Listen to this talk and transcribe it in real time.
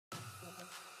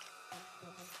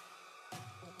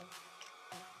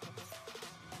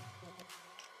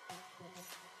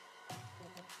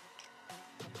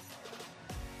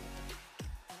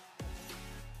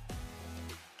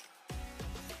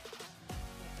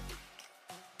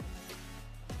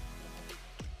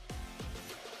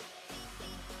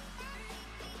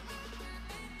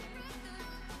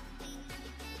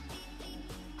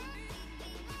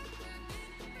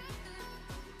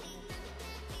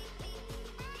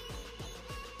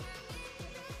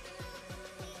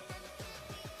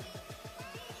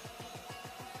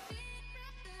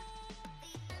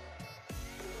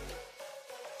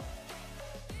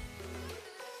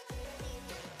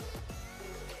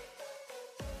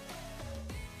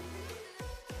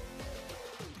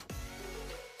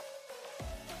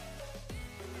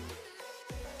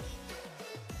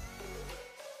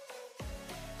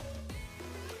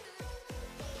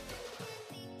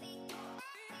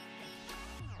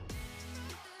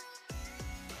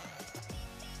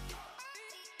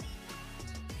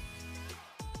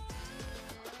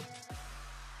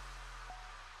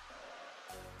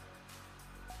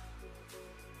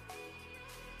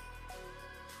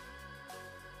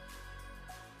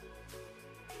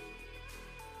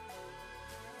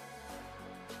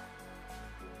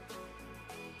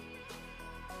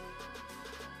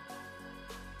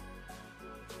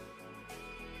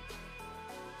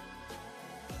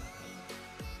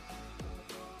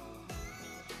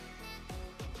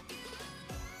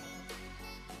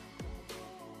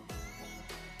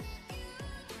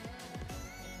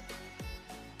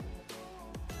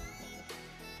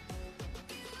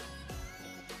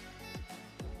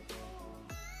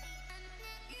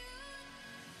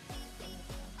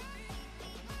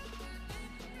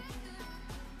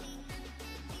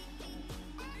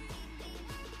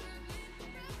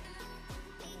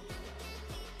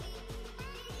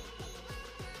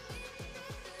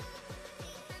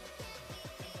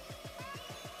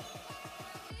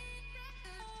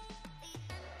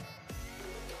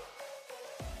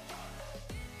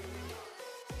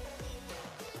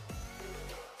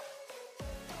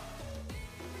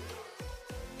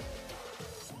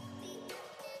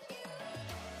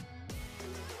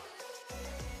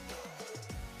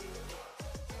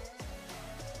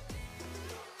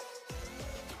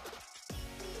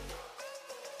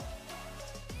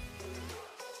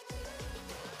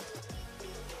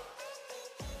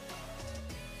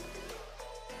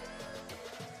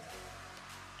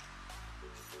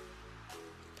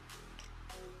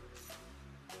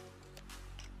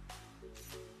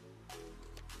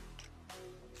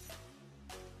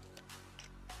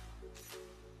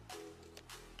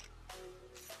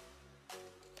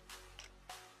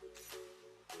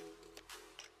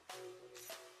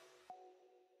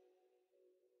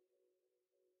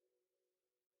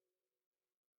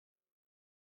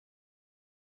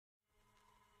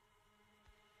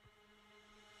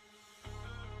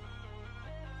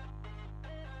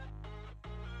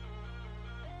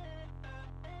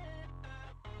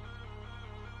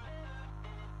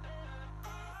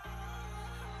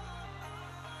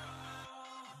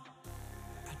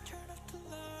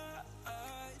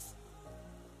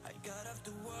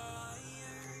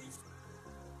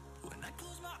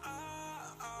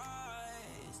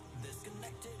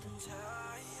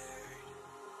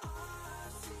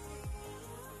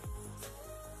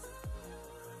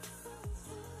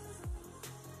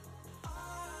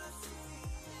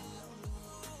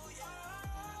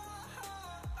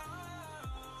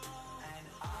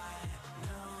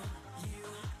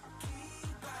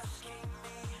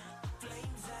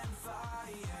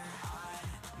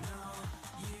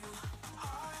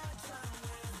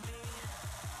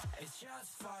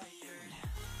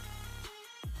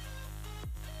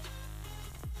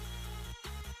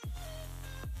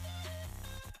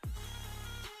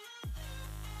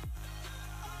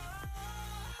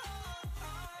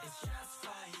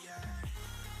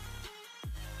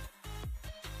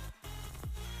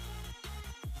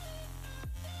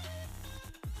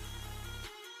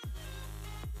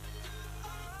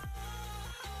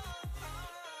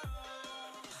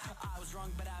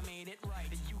Wrong, but I made it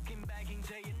right. You came begging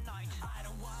day and night. I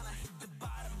don't wanna hit the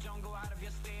bottom. Don't go out of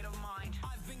your state of mind.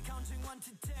 I've been counting 1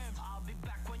 to 10. I'll be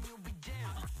back when you be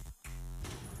down.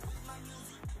 With my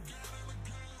music together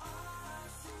again. I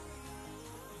see you.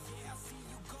 Yeah, I see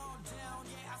you go down.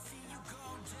 Yeah, I see you go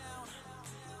down.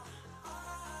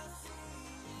 I see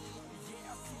you.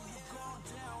 Yeah, I see you go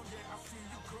down. Yeah, I see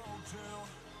you go down.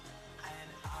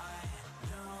 And I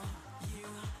know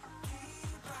you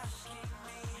keep asking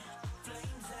me.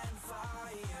 Flames and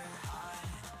fire, I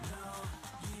know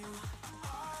you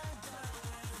are done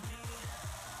with me.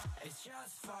 It's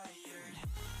just fired.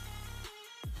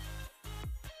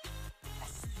 I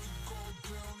see you go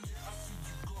down, yeah, I see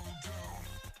you go down.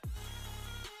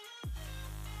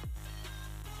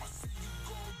 I see you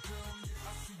go down, yeah,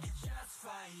 I see you just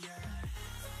fired.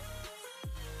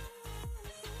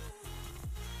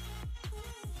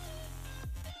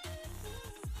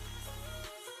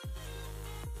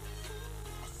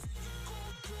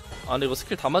 아 근데 이거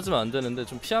스킬 다 맞으면 안 되는데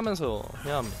좀 피하면서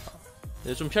해야 합니다.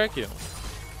 이제 좀 피할게요.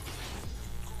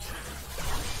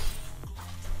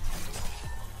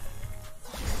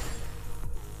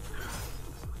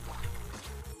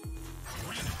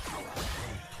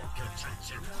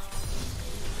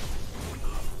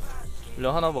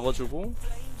 물량 하나 먹어주고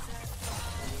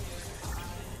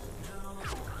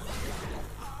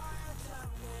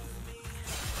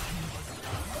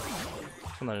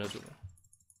하나 알려주고.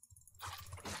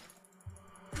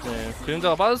 네,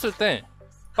 그림자가 빠졌을 땐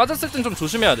좀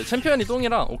조심해야 돼. 챔피언이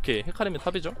똥이라. 오케이, 헤카림이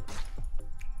탑이죠.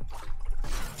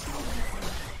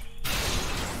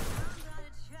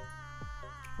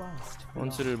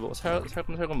 원치를 뭐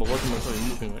살금살금 먹어주면서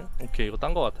인무빙을. 오케이, 이거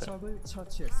딴 거 같아요.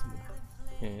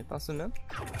 예, 땄으면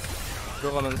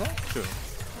들어가면서 큐.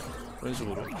 이런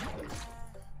식으로.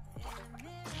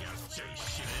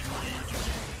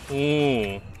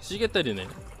 오, 시계 때리네.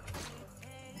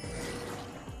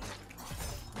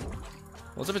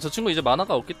 어차피 저 친구 이제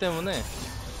만화가 없기 때문에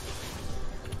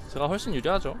제가 훨씬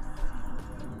유리하죠.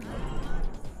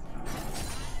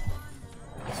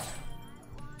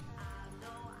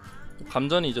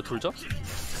 감전이 이제 돌죠?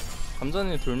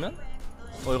 감전이 돌면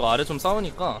이거 아래 좀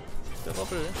싸우니까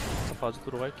백업을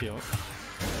봐주도록 할게요.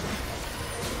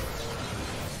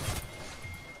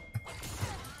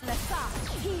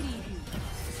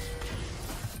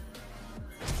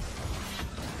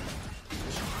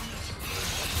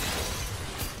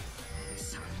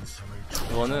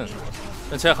 이거는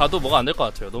제가 가도 뭐가 안 될 것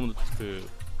같아요. 너무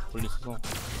멀리 있어서.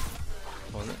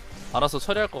 이거는 알아서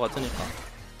처리할 것 같으니까.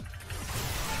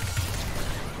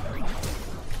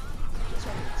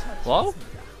 와우!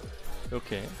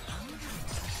 이렇게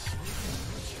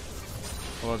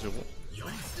넣어가지고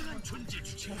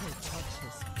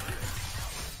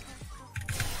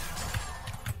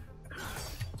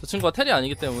저 친구가 텔이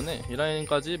아니기 때문에 이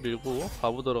라인까지 밀고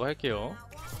가보도록 할게요.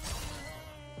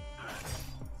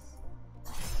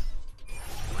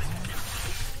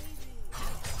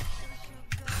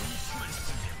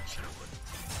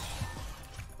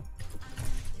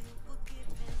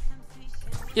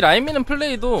 이 라인 미는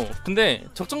플레이도 근데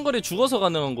적정거리 죽어서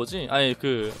가능한 거지. 아니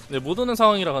못 오는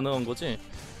상황이라 가능한 거지.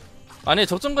 만약에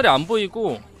적정거리 안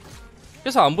보이고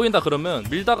해서 안 보인다 그러면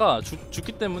밀다가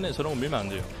죽기 때문에 저런 거 밀면 안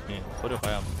돼요. 예,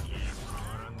 버려가야 합니다.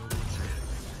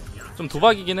 좀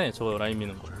도박이긴 해, 저 라인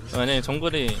미는 거. 만약에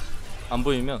정글이 안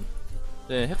보이면.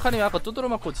 네, 헤카림이 아까 두드러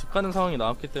맞고 집 가는 상황이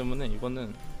나왔기 때문에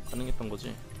이거는 가능했던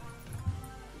거지.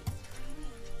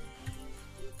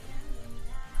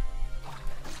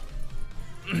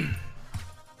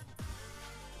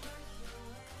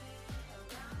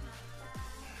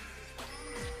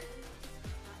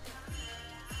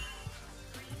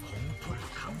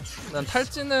 난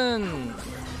탈지는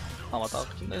맞다,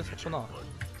 킨네에 섰구나.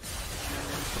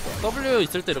 W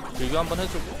있을 때 이렇게 비교 한번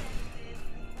해주고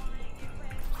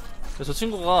저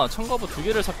친구가 청가부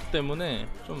 2개를 샀기 때문에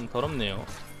좀 더럽네요.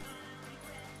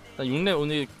 나 6렙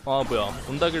오늘 아 뭐야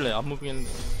온다길래 안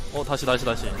무빙했는데 다시 나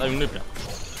 6렙이야.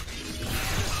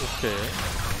 오케이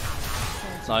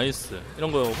나이스.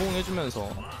 이런거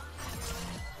호응해주면서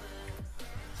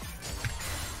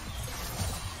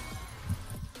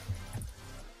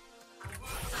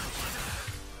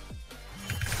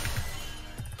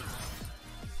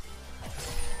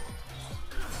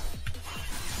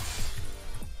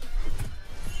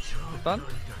일단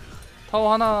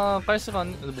타워 하나 깔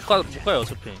시간 못 가요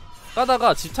어차피.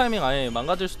 까다가 집 타이밍 아예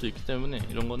망가질 수도 있기 때문에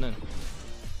이런 거는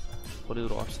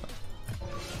버리도록 합시다.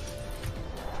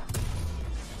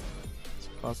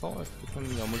 집 가서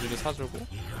FPM 야무지게 사주고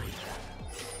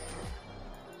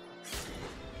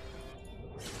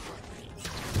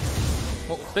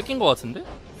뺏긴 거 같은데?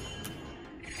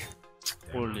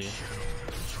 올리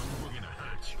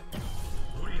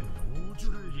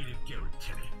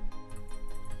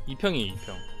 2평이에요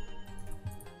 2평.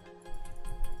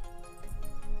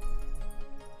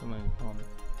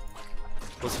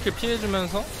 이거 스킬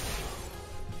피해주면서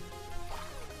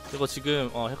이거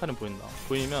지금 헤카림 보인다.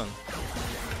 보이면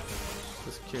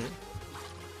그 스킬 네.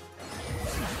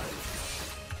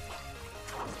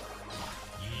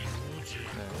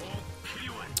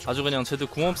 아주 그냥 쟤들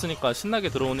궁 없으니까 신나게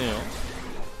들어오네요.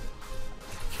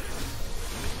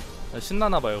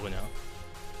 신나나봐요 그냥.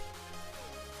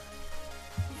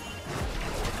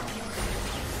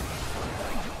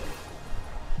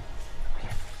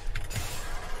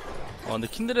 근데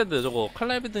킨드레드 저거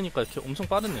칼날비 드니까 이렇게 엄청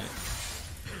빠르네.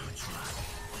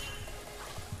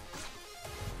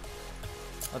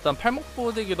 일단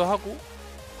팔목보되기도 하고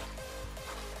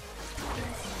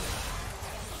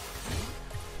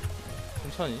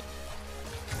천천히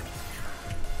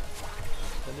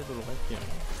달리도록 할게요.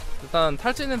 일단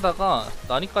탈진에다가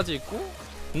난이까지 있고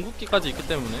궁극기까지 있기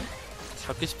때문에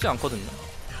잡기 쉽지 않거든요.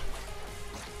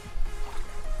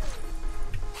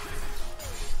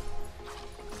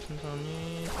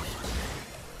 천천히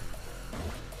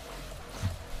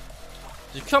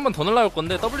이제 Q 한 번 더 날라올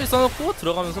건데 W 써놓고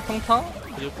들어가면서 평타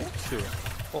그리고 Q.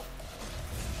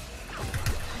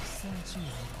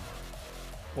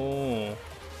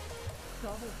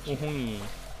 오홍이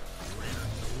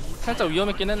살짝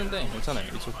위험했긴 했는데 괜찮아요.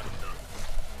 이쪽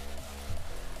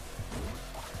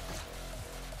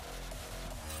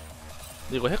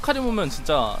근데 이거 헤카림 오면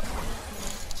진짜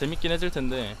재밌긴 해질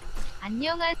텐데.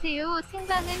 안녕하세요.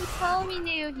 생방은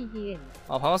처음이네요. 히히은.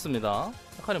 아 반갑습니다.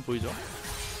 헤카림 보이죠?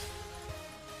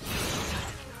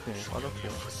 네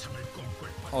빠졌고요.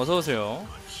 어서오세요.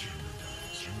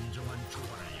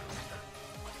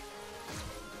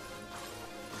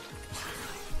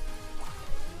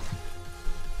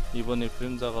 이번에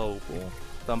그림자가 오고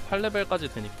일단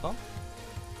 8레벨까지 되니까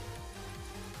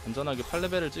안전하게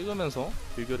 8레벨을 찍으면서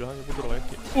비교를 해보도록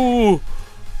할게요. 오!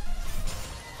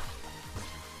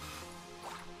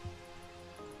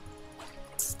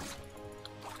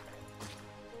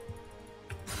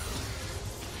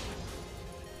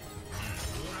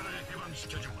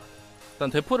 일단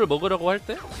대포를 먹으려고 할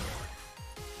때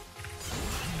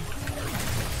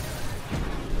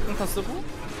평타 쓰고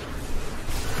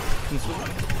궁 쓰고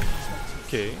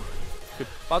오케이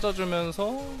이렇게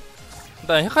빠져주면서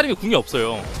일단 헤카림이 궁이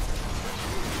없어요.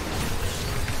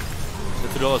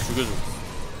 들어가 죽여주고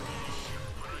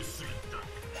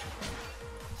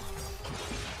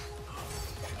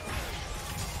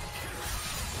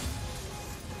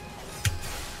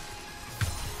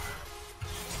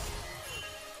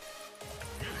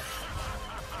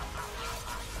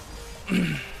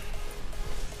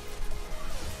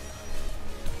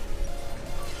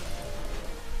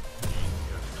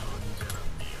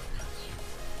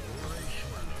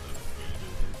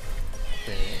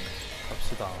네,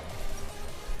 갑시다.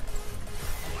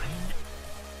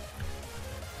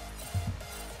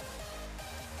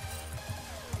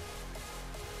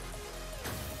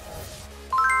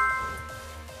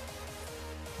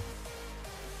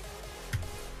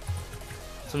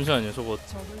 잠시만요, 저거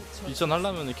미션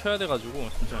하려면 켜야 돼가지고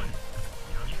잠시만요.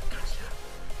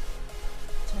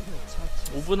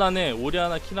 5분 안에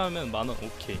오리아나 키나면 만원.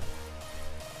 오케이.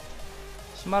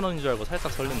 10만원인 줄 알고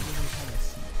살짝 설렜네.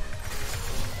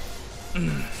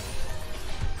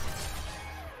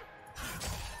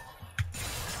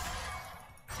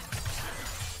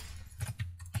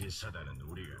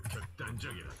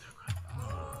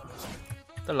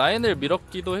 일단 라인을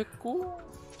밀었기도 했고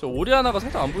저 오리아나가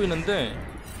살짝 안 보이는데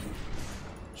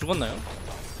죽었나요?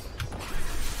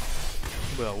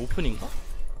 뭐야 오픈인가?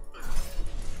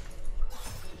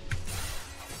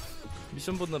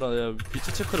 미션 보느라 내가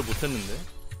위치 체크를 못했는데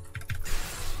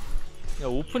야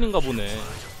오픈인가 보네.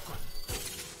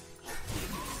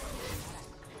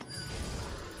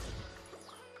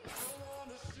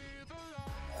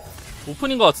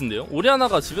 오픈인 것 같은데요?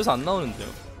 오리아나가 집에서 안 나오는데요,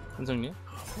 선생님?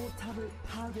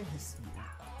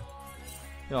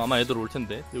 야, 아마 애들 올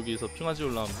텐데 여기서 핑하지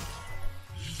올라오면.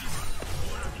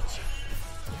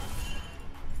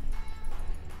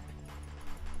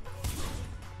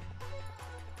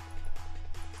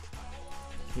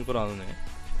 이걸 안 오네.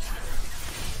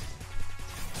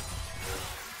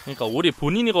 그러니까 오리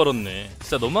본인이 걸었네.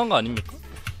 진짜 너무한 거 아닙니까?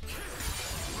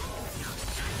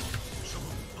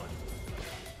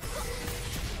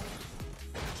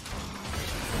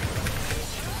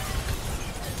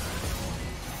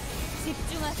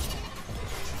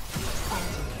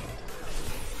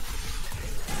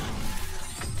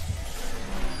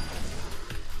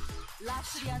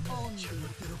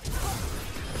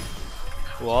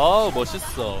 와우,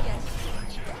 멋있어.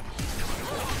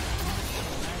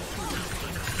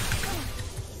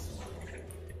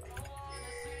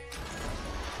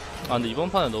 아, 근데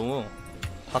이번 판에 너무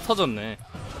다 터졌네.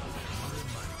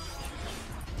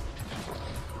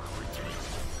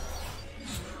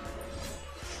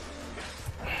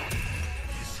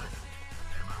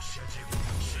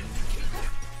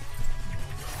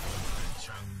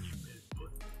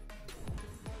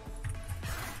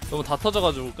 너무 다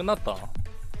터져가지고 끝났다.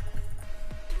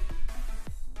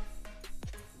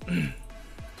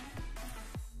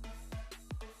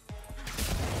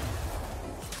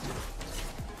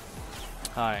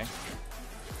 하이.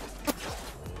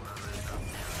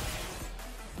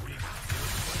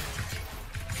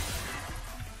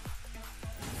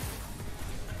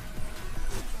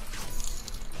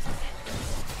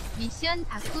 미션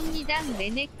바꿉니다.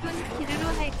 레넥톤 킬로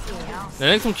할게요.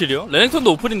 레넥톤 킬이요?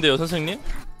 레넥톤도 오플인데요, 선생님?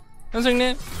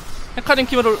 선생님? 헤카림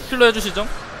킬로 해주시죠?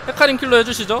 헤카림 킬로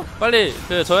해주시죠? 빨리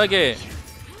저에게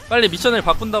빨리 미션을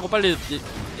바꾼다고 빨리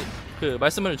그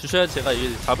말씀을 주셔야지 제가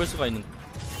이게 잡을 수가 있는 거예요.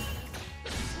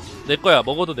 내거야,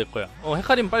 먹어도 내거야.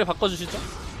 헤카림 빨리 바꿔주시죠?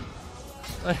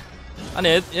 아니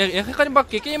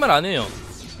헤카림밖에 게임을 안해요.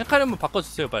 헤카림을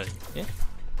바꿔주세요 빨리. 예?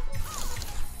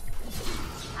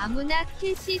 아무나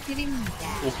킬시 드립니다.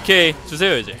 오케이,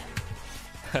 주세요 이제.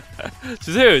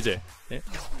 주세요 이제. 예?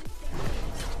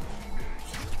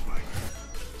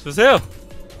 주세요.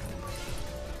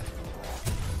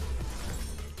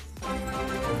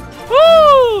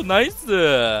 우,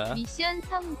 나이스. 미션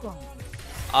성공.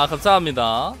 아,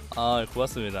 감사합니다. 아,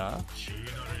 고맙습니다.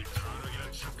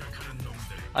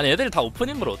 아니, 애들 다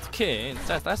오프닝을 어떻게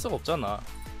해? 딸 수가 없잖아.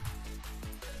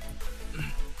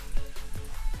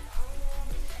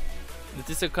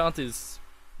 This account is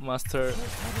mastering.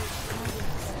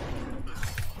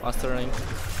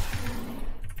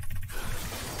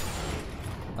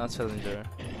 아, 챌린저.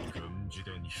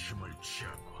 금지된 힘을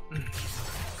취하고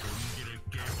금기를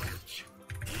깨버렸지.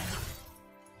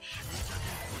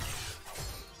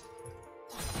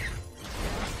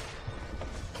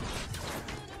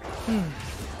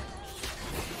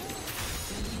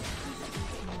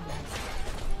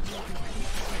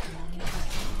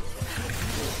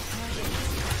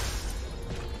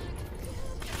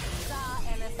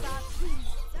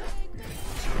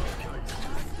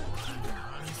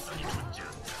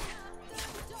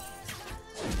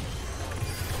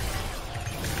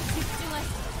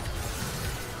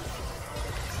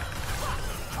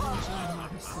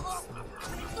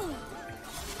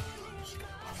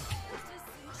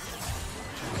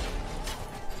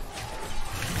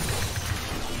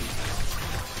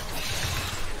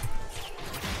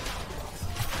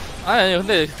 아니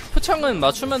근데 표창은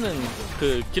맞추면은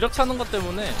그 기력 차는 것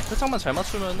때문에 표창만 잘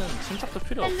맞추면은 침착도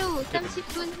필요 없어. 팔로우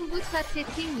 30분 후부터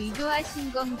채팅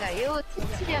의도하신 건가요?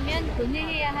 채치려면 돈을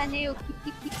해야 하네요.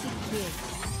 키키키키키.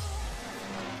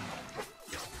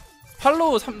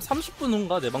 팔로우 30분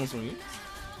후인가 내 방송이?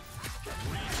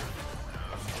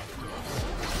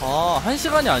 아,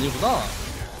 1시간이 아니구나.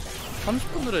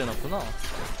 30분으로 해놨구나.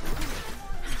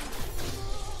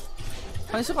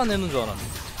 1시간 해놓은 줄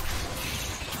알았네.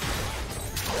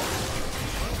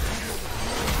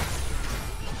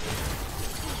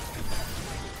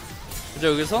 이제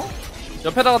여기서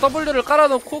옆에다가 W를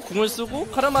깔아놓고 궁을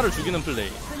쓰고 카르마를 죽이는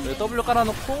플레이. W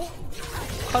깔아놓고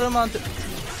카르마한테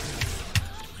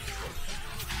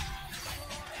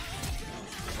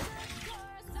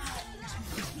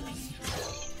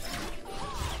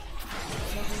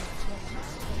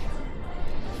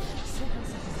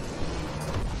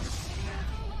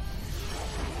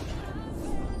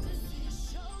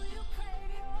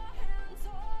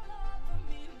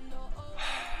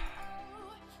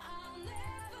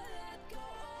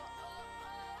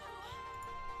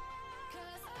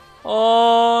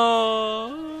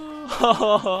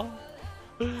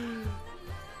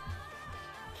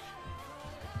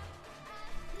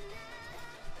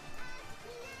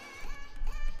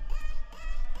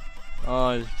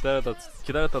아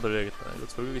기다렸다 돌려야겠다. 이거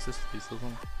저격 있을 수도 있어서.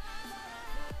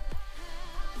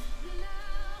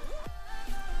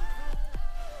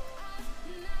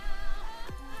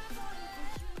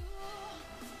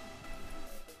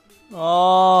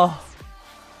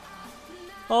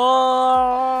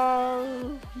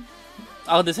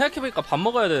 근데 생각해보니까 밥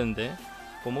먹어야 되는데.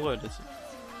 뭐 먹어야 되지?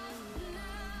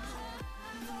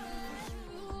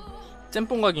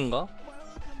 짬뽕각인가?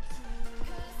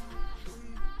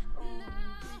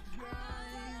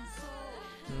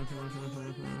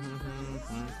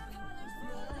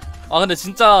 근데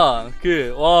진짜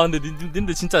근데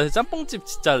님들 진짜 짬뽕집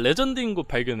진짜 레전드인 곳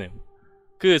발견해요.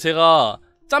 제가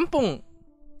짬뽕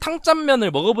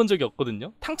탕짠면을 먹어본 적이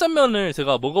없거든요. 탕짠면을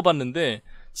제가 먹어봤는데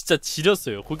진짜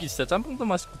지렸어요. 거기 진짜 짬뽕도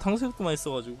맛있고 탕수육도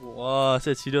맛있어가지고 와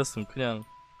진짜 지렸음. 그냥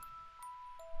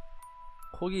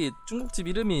거기 중국집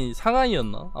이름이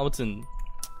상하이였나? 아무튼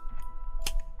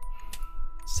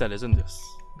진짜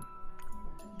레전드였어.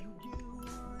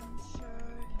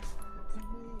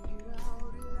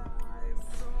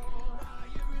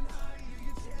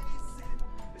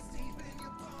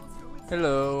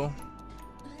 헬로.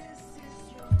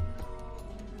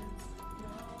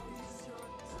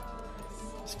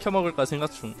 시켜 먹을까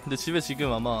생각 중. 근데 집에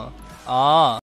지금 아마